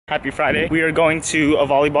Happy Friday. We are going to a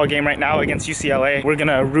volleyball game right now against UCLA. We're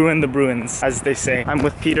gonna ruin the Bruins, as they say. I'm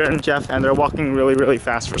with Peter and Jeff, and they're walking really, really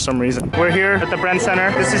fast for some reason. We're here at the Brent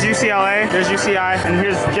Center. This is UCLA, there's UCI, and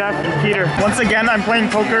here's Jeff and Peter. Once again, I'm playing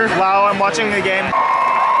poker while I'm watching the game.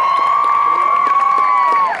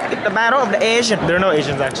 The battle of the Asians. There are no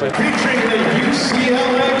Asians, actually. Featuring the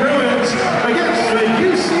UCLA Bruins against the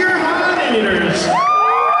UC Irvine Leaders.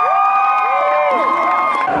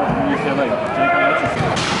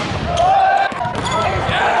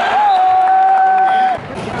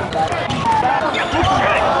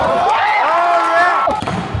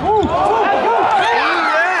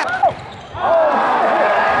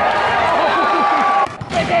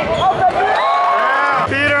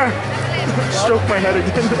 Stroke my head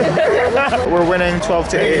again. We're winning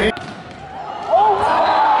 12-8.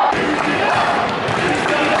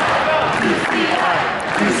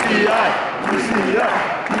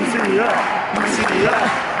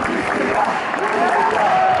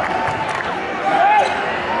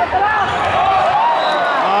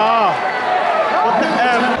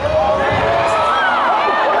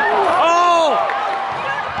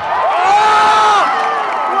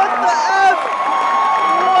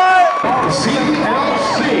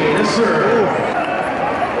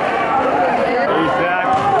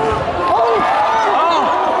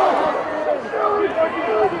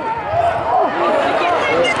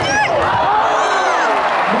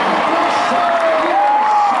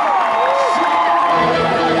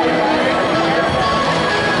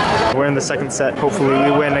 We're in the second set. Hopefully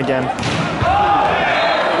we win again.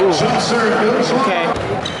 Ooh. Okay.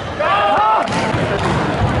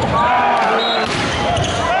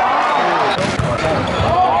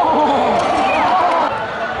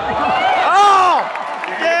 Oh!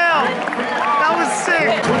 Damn! That was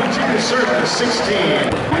sick! 22 to serve to 16.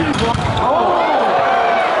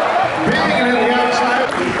 Banging at the outside.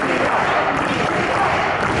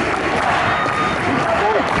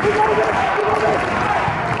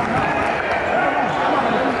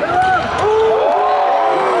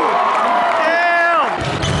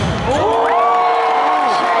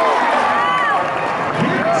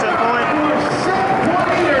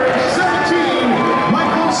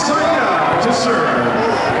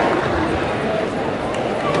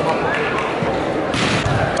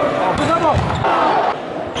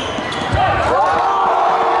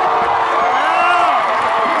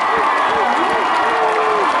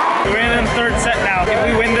 Third set now. If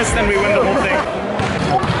we win this, then we win the whole thing.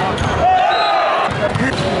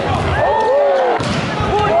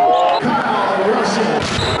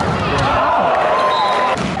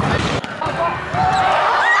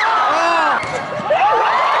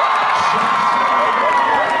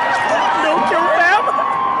 No kill, fam.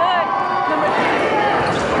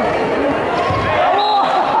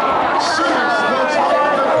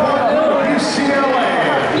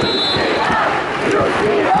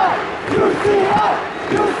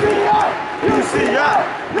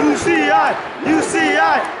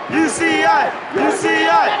 UCI.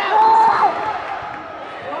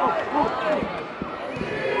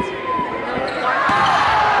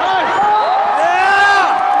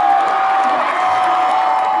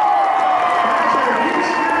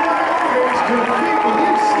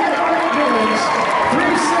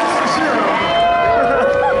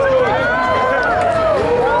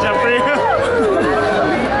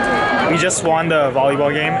 We just won the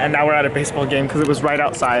volleyball game, and now we're at a baseball game because it was right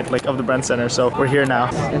outside, like, of the Brent Center. So we're here now.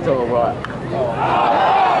 Until what?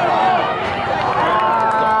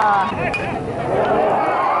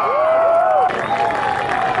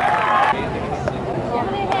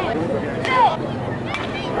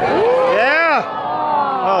 Yeah.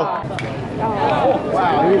 Oh.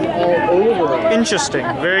 Wow. He's all over it. Interesting.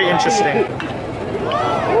 Very interesting.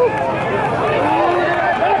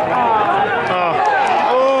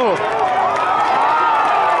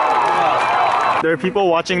 There are people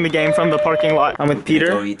watching the game from the parking lot. I'm with Peter.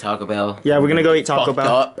 Go eat Taco Bell. Yeah, we're gonna go eat Taco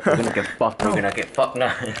Bell. We're gonna get fucked. We're gonna get fucked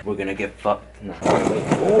now. We're gonna get fucked now.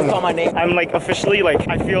 Oh, call my name. I'm like officially like,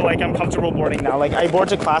 I feel like I'm comfortable boarding now. Like I board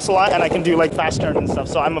to class a lot and I can do like fast turns and stuff.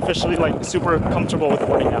 So I'm officially like super comfortable with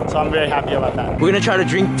boarding now. So I'm very happy about that. We're gonna try to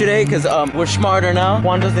drink today because we're smarter now.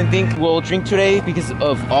 Juan doesn't think we'll drink today because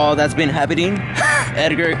of all that's been happening.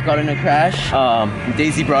 Edgar got in a crash.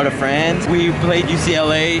 Daisy brought a friend. We played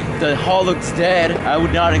UCLA. The hall looks dead. I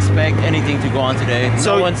would not expect anything to go on today.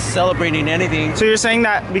 So no one's celebrating anything. So you're saying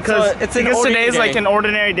that because today is like an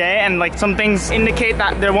ordinary day and like some things indicate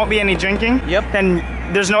that there won't be any drinking? Yep. Then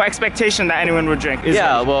there's no expectation that anyone would drink.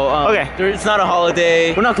 Yeah, well, okay. It's not a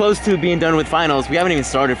holiday. We're not close to being done with finals. We haven't even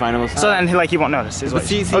started finals. So then, like, he won't notice. But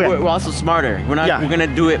see, okay. we're also smarter. We're not. Yeah. We're gonna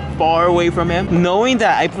do it far away from him, knowing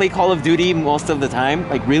that I play Call of Duty most of the time,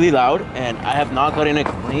 like really loud, and I have not gotten a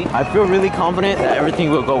complaint. I feel really confident that everything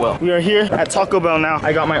will go well. We are here at Taco Bell now.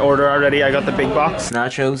 I got my order already. I got the big box.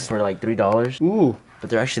 Nachos for like $3. Ooh. But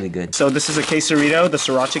they're actually good. So this is a quesarito, the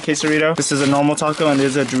sriracha quesarito. This is a normal taco, and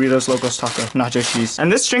this is a Doritos Locos taco, nacho cheese.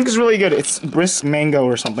 And this drink is really good. It's brisk mango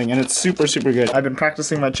or something, and it's super, super good. I've been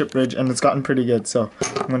practicing my chip bridge, and it's gotten pretty good. So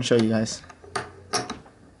I'm gonna show you guys.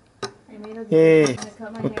 Yay,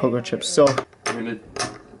 with poker chips. So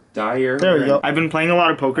there we go. I've been playing a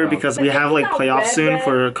lot of poker because we have like playoffs soon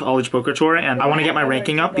for college poker tour, and I want to get my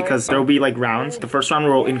ranking up because there will be like rounds. The first round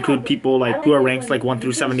will include people like who are ranked like 1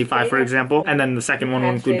 through 75, for example, and then the second one will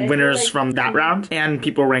include winners from that round and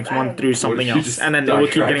people ranked 1 through something else, and then it will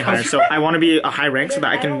keep getting higher. So I want to be a high rank so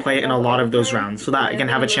that I can play in a lot of those rounds, so that I can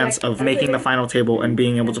have a chance of making the final table and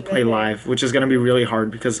being able to play live, which is going to be really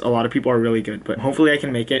hard because a lot of people are really good, but hopefully I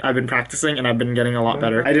can make it. I've been practicing and I've been getting a lot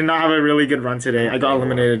better. I did not have a really good run today. I got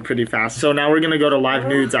eliminated pretty fast. So now we're gonna go to live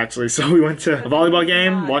nudes actually. So we went to a volleyball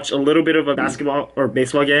game, watched a little bit of a basketball or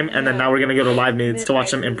baseball game, and then now we're gonna go to live nudes to watch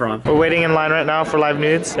some improv. We're waiting in line right now for live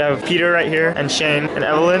nudes. We have Peter right here and Shane and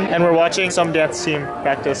Evelyn, and we're watching some dance team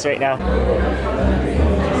practice right now.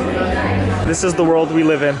 This is the world we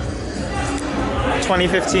live in.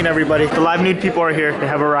 2015, everybody. The live nude people are here. They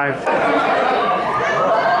have arrived.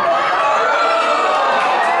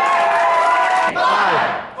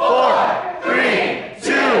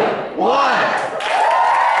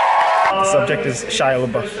 Subject is Shia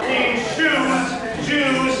LaBeouf. Shoes,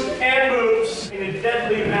 Jews, and boobs in a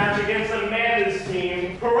deadly match against Amanda's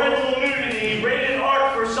team. Parental nudity, rated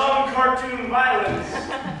R for some cartoon violence.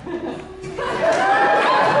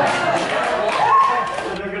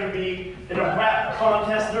 They're going to be in a rap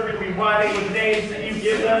contest. They're going to be writing with names that you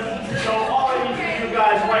give them. So all I need to do,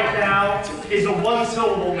 guys, right now is a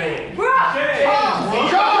one-syllable name.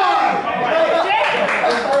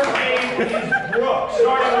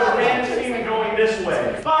 Starting with the man's team and going this way.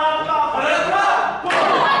 Went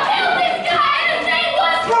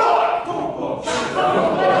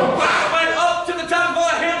up to the top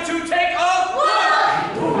for him to take off.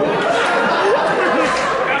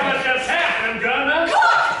 Gonna just happen, gonna.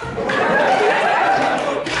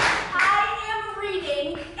 I am reading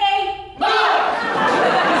a book.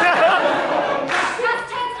 Past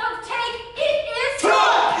tense of take, it is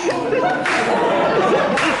took.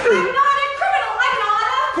 I'm not a criminal, I'm not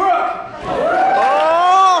a crook.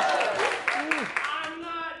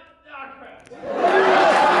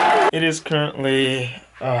 It is currently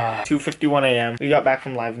 2:51 a.m. We got back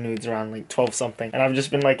from live nudes around like 12 something, and I've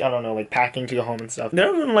just been like, I don't know, like packing to go home and stuff. There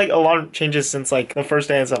have been like a lot of changes since like the first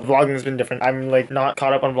day and stuff. Vlogging has been different. I'm like not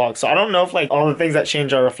caught up on vlogs, so I don't know if like all the things that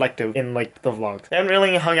change are reflective in like the vlogs. I haven't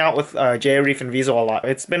really hung out with Jay, Reef, and Vizo a lot.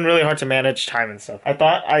 It's been really hard to manage time and stuff. I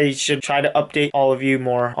thought I should try to update all of you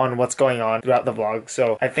more on what's going on throughout the vlog.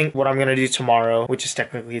 So I think what I'm gonna do tomorrow, which is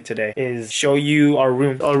technically today, is show you our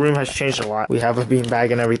room. Our room has changed a lot. We have a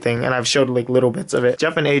beanbag and everything, and I've showed like little bits of it.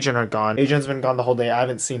 Jeff and Adrian are gone. Adrian's been gone the whole day. I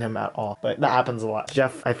haven't seen him at all, but that happens a lot.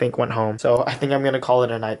 Jeff, I think, went home. So I think I'm gonna call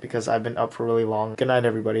it a night because I've been up for really long. Good night,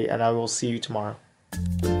 everybody, and I will see you tomorrow.